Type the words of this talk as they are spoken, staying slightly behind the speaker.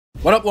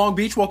What up, Long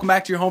Beach? Welcome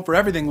back to your home for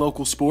everything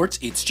local sports.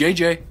 It's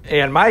JJ.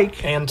 And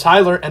Mike. And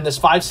Tyler. And this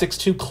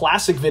 562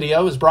 Classic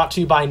video is brought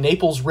to you by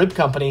Naples Rib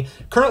Company.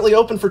 Currently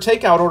open for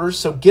takeout orders,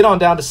 so get on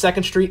down to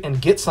 2nd Street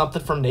and get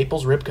something from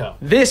Naples Rib Co.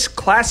 This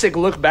classic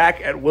look back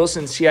at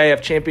Wilson's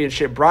CIF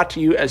Championship brought to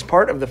you as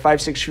part of the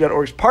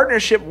 562.org's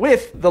partnership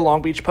with the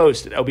Long Beach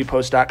Post at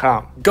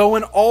lbpost.com.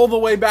 Going all the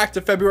way back to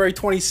February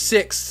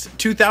 26th,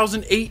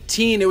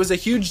 2018. It was a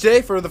huge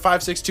day for the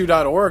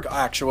 562.org,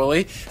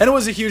 actually. And it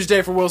was a huge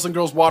day for Wilson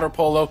Girls Water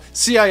Polo,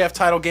 CIF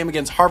title game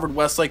against Harvard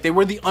Westlake. They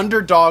were the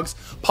underdogs.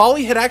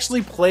 Poly had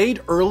actually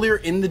played earlier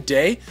in the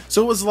day,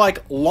 so it was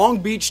like Long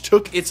Beach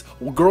took its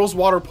girls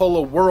water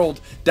polo world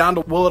down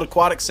to Willett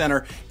Aquatic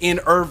Center in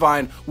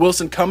Irvine.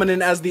 Wilson coming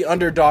in as the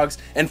underdogs,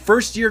 and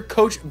first-year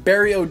coach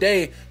Barry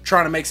O'Day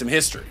trying to make some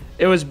history.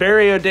 It was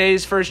Barry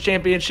O'Day's first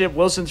championship,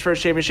 Wilson's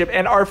first championship,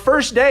 and our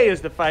first day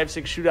as the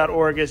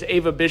 562.org as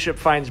Ava Bishop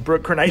finds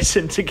Brooke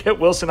Grunison to get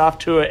Wilson off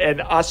to an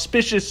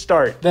auspicious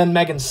start. Then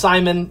Megan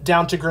Simon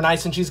down to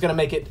Grunison. She's going to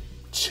make it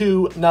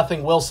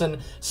 2-0 Wilson.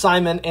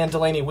 Simon and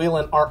Delaney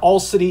Whelan are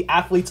All-City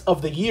Athletes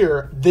of the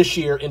Year this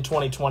year in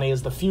 2020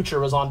 as the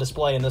future was on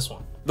display in this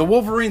one. The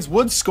Wolverines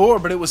would score,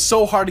 but it was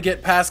so hard to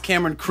get past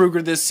Cameron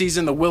Kruger this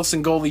season. The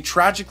Wilson goalie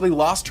tragically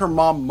lost her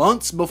mom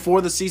months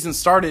before the season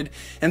started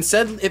and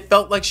said it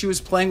felt like she was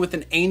playing with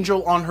an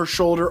angel on her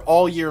shoulder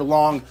all year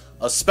long,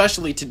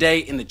 especially today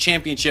in the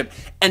championship.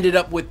 Ended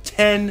up with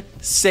 10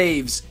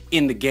 saves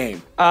in the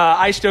game.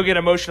 I still get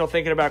emotional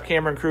thinking about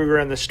Cameron Kruger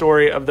and the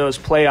story of those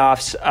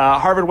playoffs.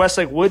 Harvard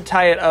Westlake would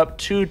tie it up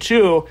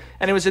 2-2,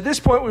 and it was at this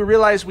point we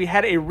realized we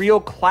had a real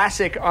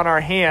classic on our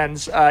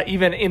hands,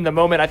 even in the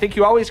moment. I think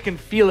you always can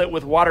feel it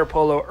with water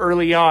polo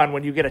early on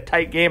when you get a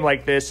tight game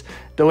like this.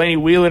 Delaney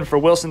Whelan for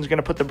Wilson's going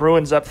to put the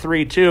Bruins up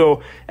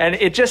 3-2, and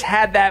it just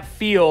had that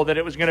feel that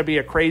it was going to be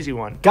a crazy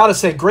one. Gotta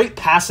say, great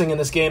passing in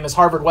this game as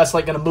Harvard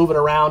Westlake going to move it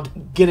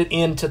around, get it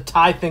in to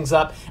tie things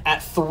up at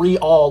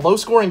 3-3.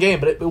 Low-scoring game,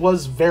 but it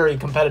was very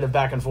competitive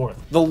back and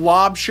forth. The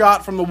lob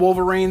shot from the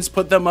Wolverines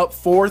put them up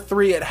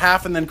 4-3 at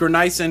half, and then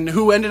Grunison,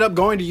 who ended up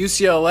going to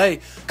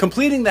UCLA,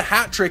 completing the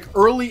hat trick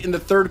early in the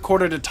third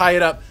quarter to tie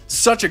it up.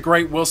 Such a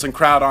great Wilson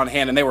crowd on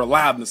hand, and they were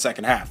loud in the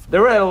second half.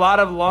 There were a lot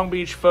of Long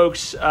Beach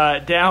folks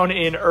down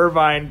in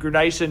Irvine.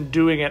 Grunison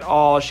doing it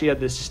all. She had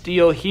the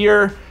steal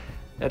here.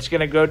 That's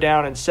going to go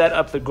down and set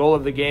up the goal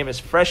of the game as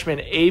freshman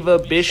Ava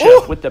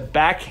Bishop with the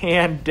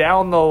backhand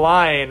down the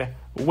line.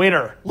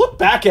 Winner. Look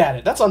back at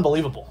it. That's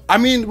unbelievable. I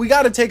mean, we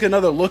got to take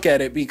another look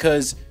at it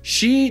because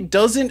she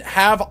doesn't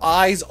have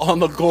eyes on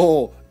the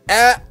goal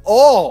at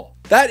all.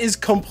 That is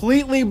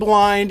completely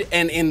blind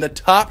and in the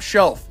top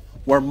shelf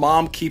where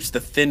mom keeps the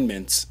Thin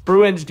Mints.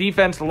 Bruins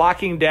defense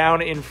locking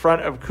down in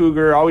front of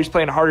Cougar, always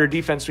playing harder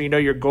defense when you know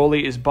your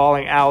goalie is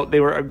balling out.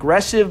 They were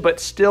aggressive but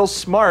still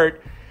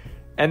smart.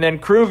 And then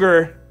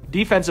Kruger,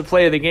 defensive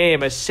play of the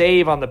game, a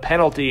save on the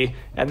penalty.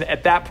 And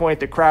at that point,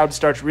 the crowd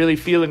starts really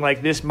feeling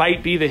like this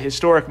might be the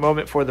historic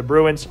moment for the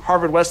Bruins.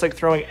 Harvard Westlake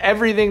throwing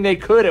everything they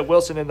could at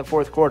Wilson in the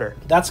fourth quarter.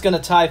 That's going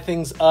to tie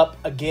things up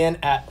again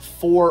at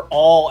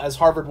 4-4 as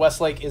Harvard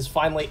Westlake is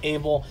finally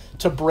able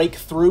to break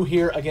through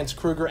here against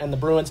Kruger and the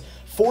Bruins.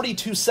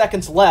 42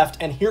 seconds left,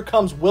 and here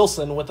comes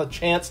Wilson with a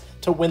chance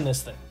to win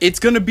this thing. It's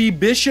going to be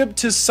Bishop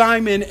to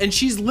Simon, and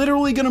she's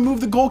literally going to move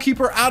the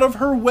goalkeeper out of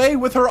her way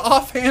with her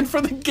offhand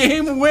for the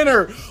game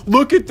winner.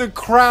 Look at the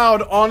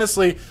crowd.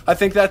 Honestly, I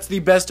think that's the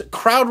best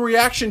crowd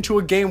reaction to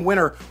a game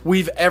winner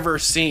we've ever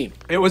seen.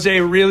 It was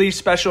a really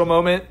special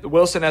moment.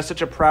 Wilson has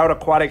such a proud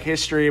aquatic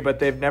history, but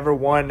they've never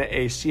won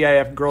a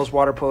CIF Girls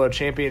Water Polo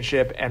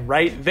Championship, and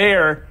right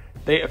there,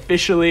 they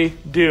officially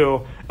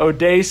do.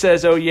 O'Day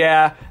says, oh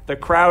yeah, the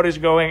crowd is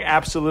going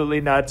absolutely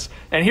nuts.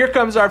 And here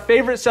comes our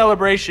favorite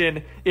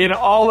celebration in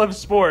all of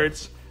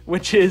sports,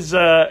 which is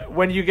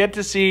when you get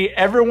to see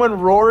everyone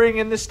roaring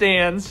in the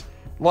stands.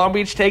 Long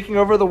Beach taking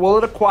over the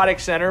Willett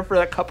Aquatic Center for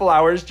a couple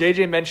hours.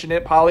 JJ mentioned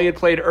it. Polly had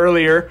played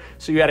earlier,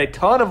 so you had a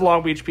ton of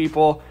Long Beach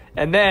people.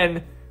 And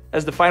then,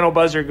 as the final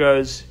buzzer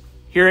goes,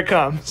 here it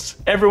comes.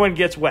 Everyone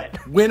gets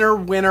wet. Winner,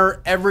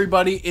 winner,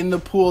 everybody in the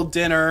pool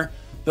dinner.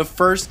 The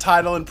first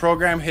title in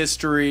program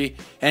history.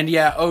 And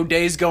yeah,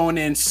 O'Day's going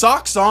in.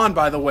 Socks on,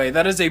 by the way.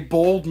 That is a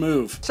bold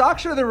move.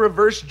 Socks are the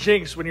reverse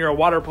jinx when you're a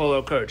water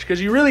polo coach because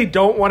you really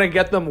don't want to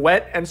get them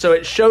wet. And so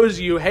it shows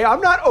you, hey,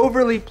 I'm not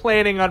overly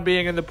planning on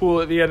being in the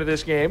pool at the end of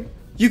this game.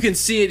 You can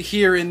see it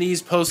here in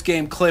these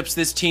post-game clips.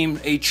 This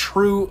team, a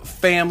true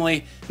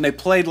family, and they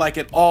played like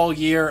it all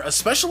year,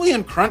 especially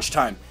in crunch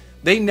time.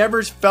 They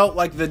never felt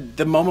like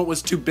the moment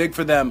was too big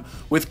for them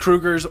with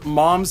Kruger's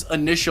mom's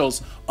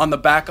initials on the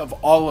back of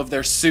all of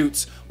their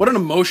suits. What an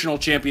emotional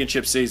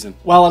championship season.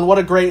 Well, and what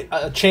a great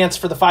chance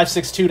for the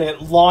 562 to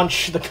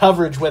launch the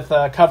coverage with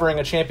covering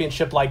a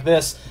championship like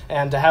this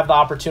and to have the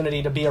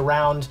opportunity to be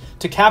around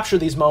to capture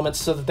these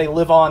moments so that they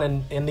live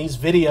on in these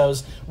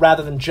videos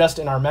rather than just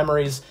in our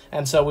memories.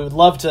 And so we would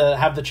love to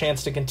have the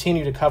chance to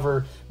continue to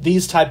cover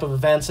these type of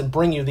events and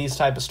bring you these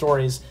type of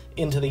stories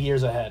into the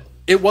years ahead.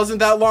 It wasn't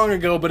that long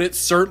ago, but it's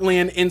certainly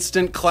an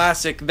instant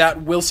classic.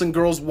 That Wilson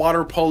girls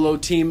water polo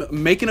team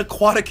making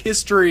aquatic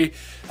history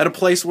at a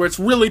place where it's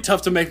really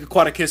tough to make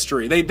aquatic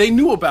history. They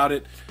knew about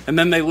it, and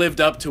then they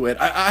lived up to it.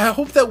 I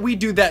hope that we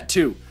do that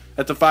too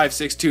at the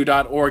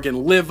 562.org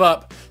and live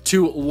up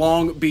to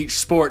Long Beach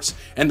sports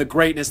and the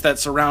greatness that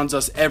surrounds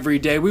us every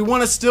day. We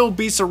want to still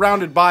be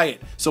surrounded by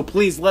it. So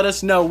please let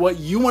us know what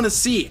you want to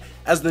see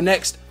as the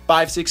next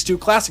 562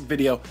 Classic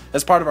video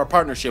as part of our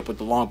partnership with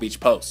the Long Beach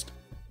Post.